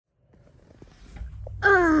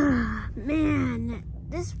Man,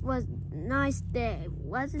 this was a nice day,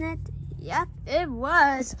 wasn't it? Yep, it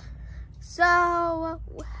was. So,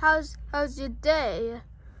 how's your day?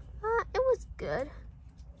 It was good.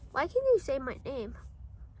 Why can't you say my name?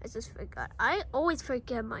 I just forgot. I always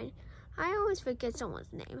forget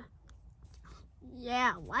someone's name.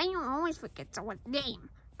 Yeah, why you always forget someone's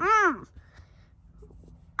name? Come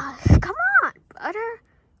on, butter.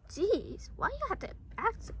 Jeez, why you have to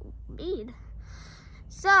act so mean?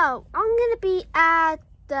 So, I'm gonna be at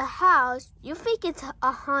the house. You think it's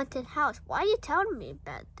a haunted house. Why are you telling me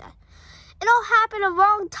about that? It all happened a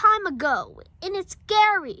long time ago, and it's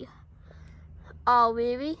scary. Oh,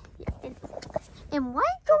 really? Yeah. And why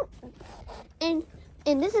don't... And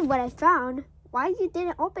this is what I found. Why you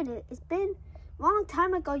didn't open it? It's been a long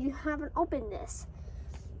time ago you haven't opened this.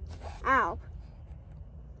 Ow.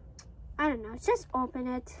 I don't know. Just open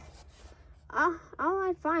it. All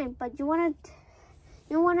right, fine. But you wanna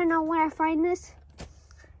know where I find this?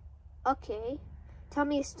 Okay. Tell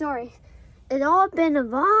me a story. It all been a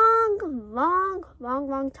long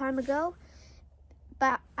time ago.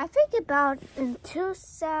 But I think about in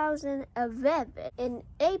 2011, in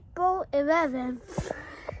April 11th.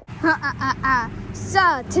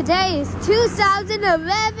 So today is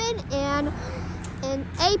 2011 and in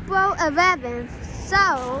April 11th.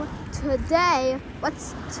 So today,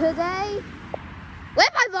 what's today?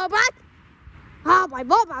 Where's my robot? Oh, my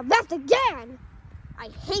robot left again. I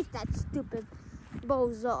hate that stupid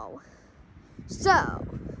bozo.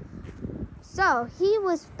 So he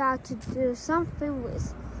was about to do something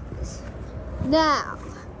with this. Now,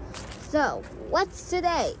 so what's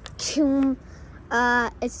today?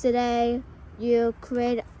 It's today you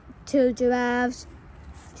create two giraffes.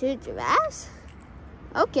 Two giraffes?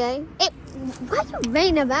 Okay. Why you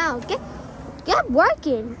laying them out? Get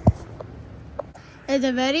working. Is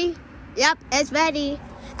it ready? Yep, it's ready.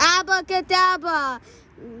 Abracadabra.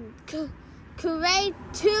 Create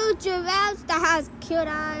two giraffes that has cute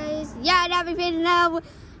eyes. Yeah, and everything now.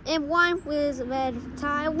 And one with red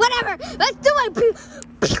tie. Whatever. Let's do it.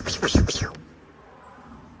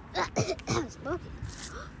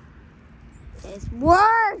 It's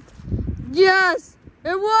worked. Yes,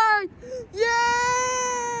 it worked.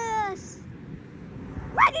 Yes.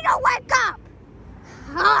 Ready to wake up.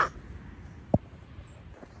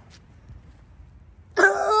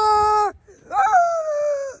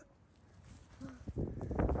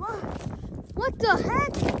 What the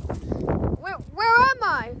heck? Where am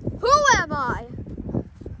I? Who am I?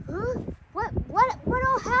 Huh? What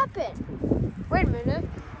all happened? Wait a minute.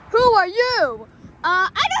 Who are you? I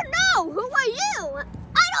don't know. Who are you?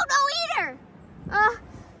 I don't know either.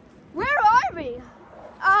 Where are we?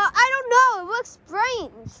 I don't know. It looks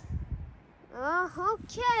strange.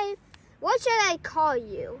 Okay. What should I call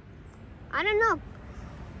you? I don't know.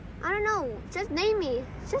 Just name me.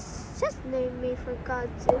 Just name me for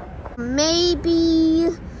God's sake. Maybe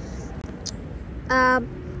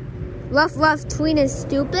Rough Tween is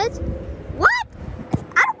stupid. What?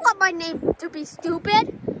 I don't want my name to be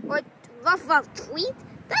stupid or Rough Tween.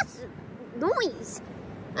 That's noise.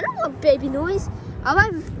 I don't want baby noise.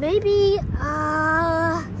 Alright, maybe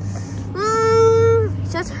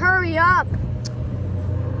just hurry up.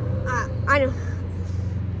 I don't.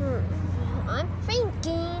 I'm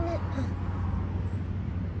thinking.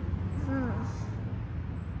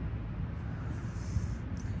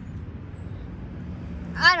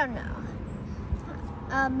 I don't know.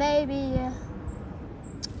 Maybe.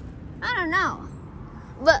 I don't know.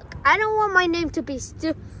 Look, I don't want my name to be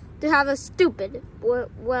to have a stupid.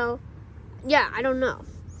 Well, yeah, I don't know.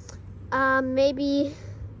 Maybe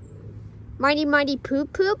Mighty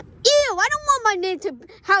Poop Poop. Ew! I don't want my name to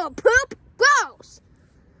have a poop. Gross.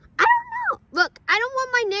 I don't know. Look, I don't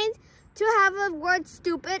want my name to have a word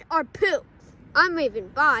stupid or poop. I'm waving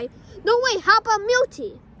bye. No, wait, how about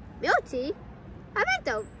Milty? Milty? I like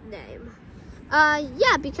the name.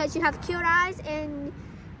 Yeah, because you have cute eyes and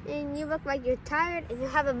you look like you're tired and you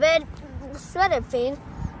have a red sweater thing.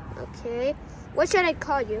 Okay. What should I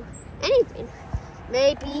call you? Anything.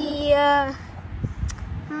 Maybe,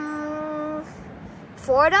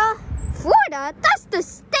 Florida? Florida? That's the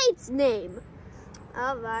state's name.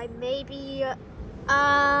 Alright, maybe,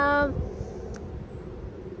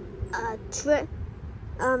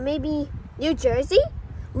 maybe New Jersey?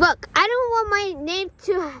 Look, I don't want my name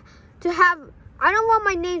I don't want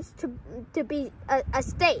my name to be a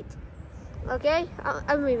state. Okay?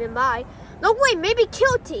 I'm leaving by. No, wait, maybe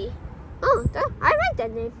Kilty. Oh, I like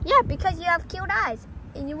that name. Yeah, because you have cute eyes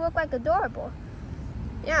and you look like adorable.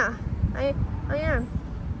 Yeah, I am.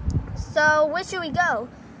 So, where should we go?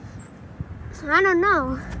 I don't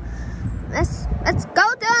know. Let's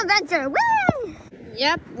go to adventure. Woo!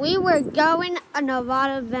 Yep, we were going on a lot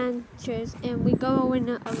of adventures, and we go in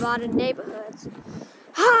a lot of neighborhoods.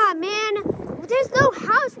 Ah, man, there's no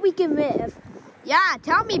house we can live. Yeah,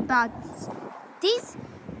 tell me about this.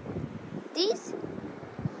 These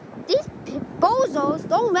bozos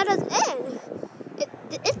don't let us in.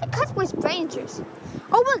 It's because we're strangers.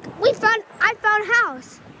 Oh look, I found a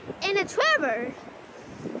house in a trailer.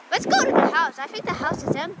 Let's go to the house. I think the house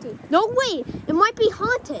is empty. No way, it might be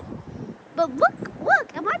haunted. But look,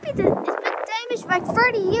 it might be it's been damaged like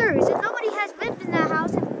 30 years and nobody has lived in that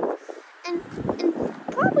house and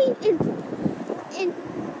probably in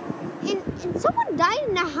someone died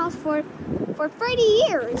in that house for 30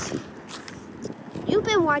 years. You've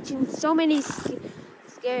been watching so many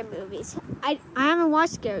scary movies. I haven't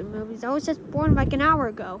watched scary movies. I was just born like an hour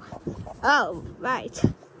ago. Oh, right.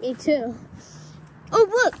 Me too. Oh,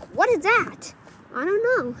 look. What is that? I don't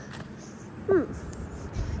know.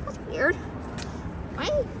 That's weird.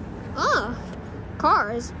 Right? Oh,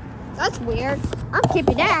 cars. That's weird. I'm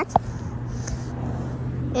keeping that.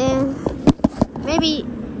 And maybe,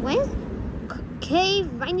 where's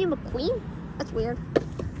Cave Lightning McQueen? That's weird.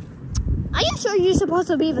 Are you sure you're supposed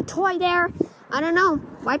to leave a toy there? I don't know.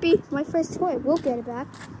 Might be my first toy. We'll get it back.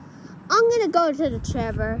 I'm gonna go to the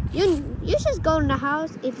Trevor. You just go in the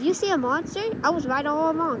house. If you see a monster, I was right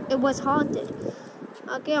all along. It was haunted.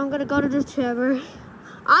 Okay, I'm gonna go to the Trevor.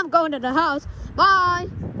 I'm going to the house. Bye.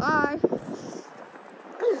 Bye.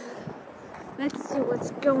 Let's see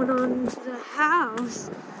what's going on in the house.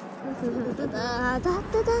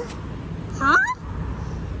 Huh?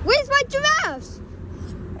 Where's my giraffes?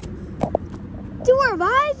 Do we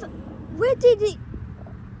alive? Where did they?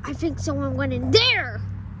 I think someone went in there.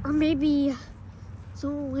 Or maybe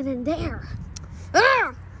someone went in there.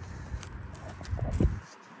 Ah!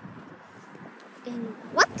 And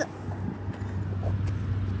what the?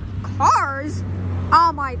 Cars?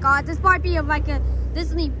 Oh my god, this might be like a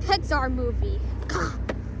Disney Pixar movie. God.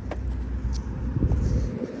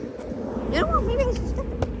 You know what? Maybe I should stop.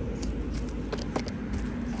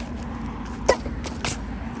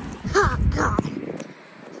 Oh god.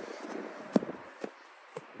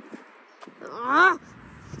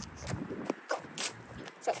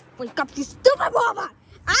 So, wake up, you stupid woman!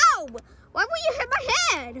 Ow! Why will you hit my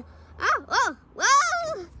head? Oh,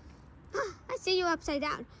 whoa! I see you upside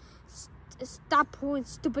down. Stop playing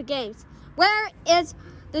stupid games. Where is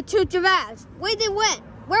the two giraffes? Where they went?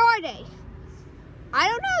 Where are they? I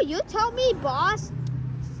don't know. You tell me, boss.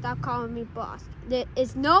 Stop calling me boss. There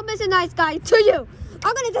is no Mr. Nice Guy to you.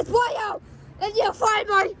 I'm gonna destroy you if you find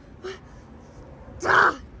my.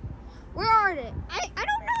 Where are they? I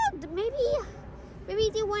don't know. Maybe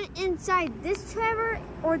they went inside this Trevor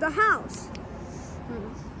or the house.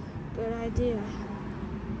 Good idea.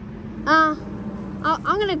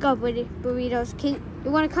 I'm gonna go with burritos.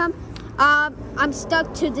 You wanna come? I'm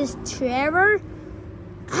stuck to this Trevor.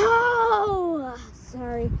 Oh,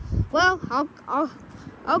 sorry. Well,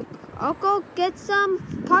 I'll go get some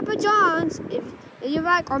Papa John's if you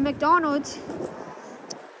like, or McDonald's.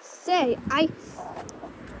 Say,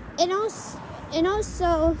 and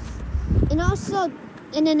also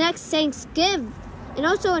in the next Thanksgiving, and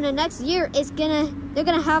also in the next year, they're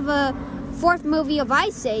gonna have a 4th movie of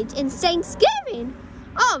Ice Age in Thanksgiving.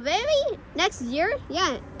 Oh, really? Next year?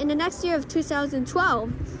 Yeah, in the next year of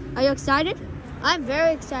 2012. Are you excited? I'm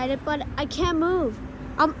very excited, but I can't move.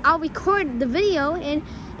 I'll record the video and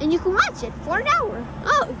you can watch it for an hour.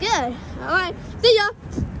 Oh, good. All right. See ya.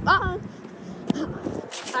 Bye.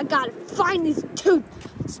 I gotta find these two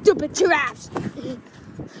stupid giraffes.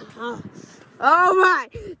 All right.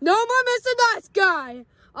 No more Mr. Nice Guy.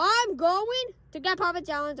 I'm going to get Papa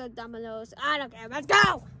John's or Domino's. I don't care. Let's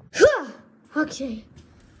go. Okay.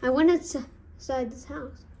 I went inside this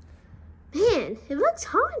house. Man, it looks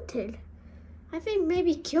haunted. I think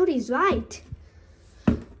maybe Cutie right.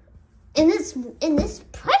 And this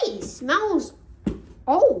place smells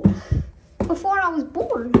old. Before I was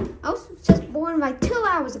born. I was just born like 2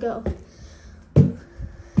 hours ago.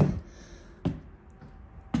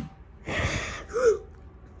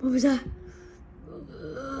 What was that?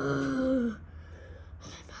 Oh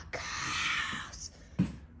my gosh.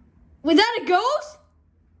 Was that a ghost?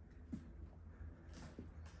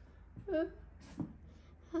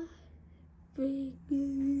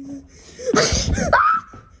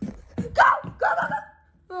 Go!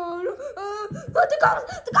 Oh no! The ghost!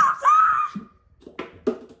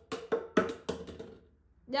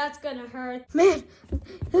 That's gonna hurt. Man,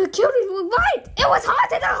 the cuties were right. It was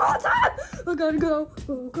haunted the whole time. I gotta go.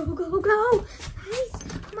 Go. Nice.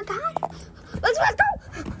 Oh my god. Let's go.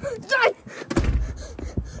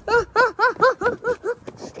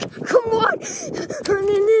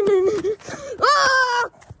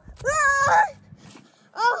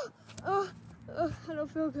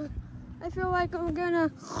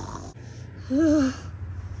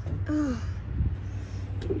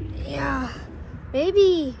 Yeah,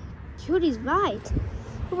 maybe Cutie's right.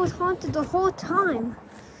 It was haunted the whole time.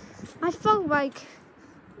 I felt like,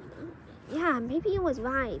 yeah, maybe it was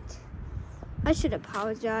right. I should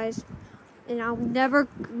apologize. And I'll never,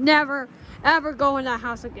 ever go in that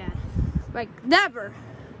house again. Like, never.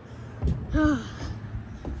 Hello?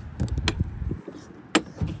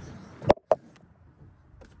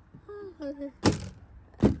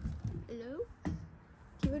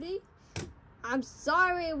 Cutie? I'm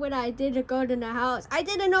sorry when I didn't go to the house. I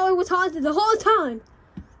didn't know it was haunted the whole time.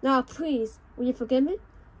 Now, please, will you forgive me?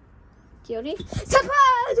 Cutie?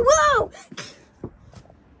 Surprise! Whoa!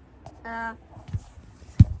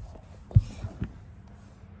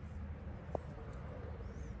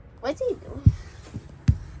 What's he doing?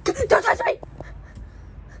 Don't touch me!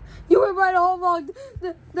 You were right all wrong.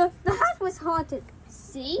 The house was haunted.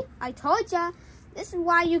 See? I told ya. This is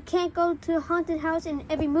why you can't go to a haunted house in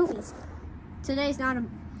every movie. Today's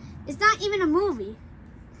it's not even a movie.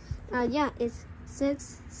 Yeah, it's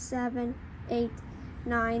 6, 7, 8,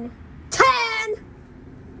 9, 10!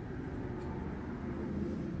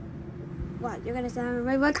 What, you're gonna say I'm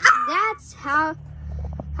right? Like, that's how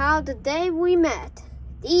the day we met.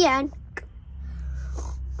 The end.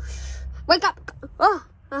 Wake up! Oh,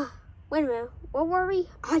 wait a minute. What were we?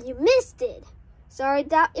 Oh, you missed it. Sorry,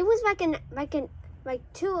 it was like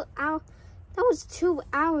 2 hours. That was 2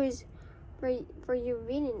 hours for you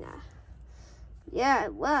reading that. Yeah,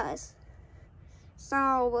 it was.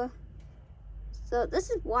 So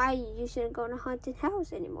this is why you shouldn't go to a haunted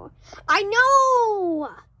house anymore. I know.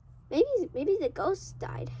 Maybe the ghost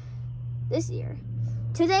died this year.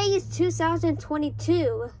 Today is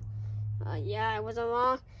 2022. Yeah, it was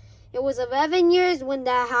 11 years when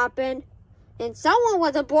that happened. And someone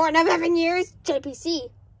wasn't born 11 years.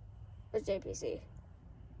 JPC. What's JPC?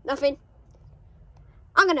 Nothing.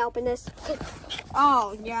 I'm gonna open this.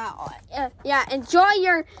 Oh, yeah. Yeah, enjoy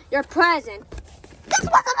your present. This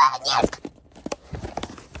was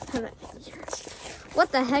 11 years.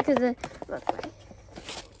 What the heck does it look like?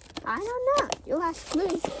 I don't know. You ask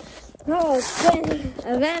me. Oh, it's been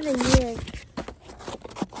 11 years.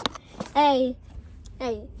 Hey,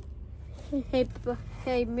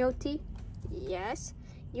 Milty. Yes.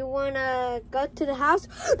 You wanna go to the house?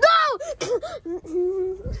 No!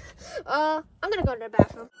 I'm gonna go to the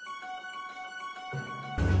bathroom.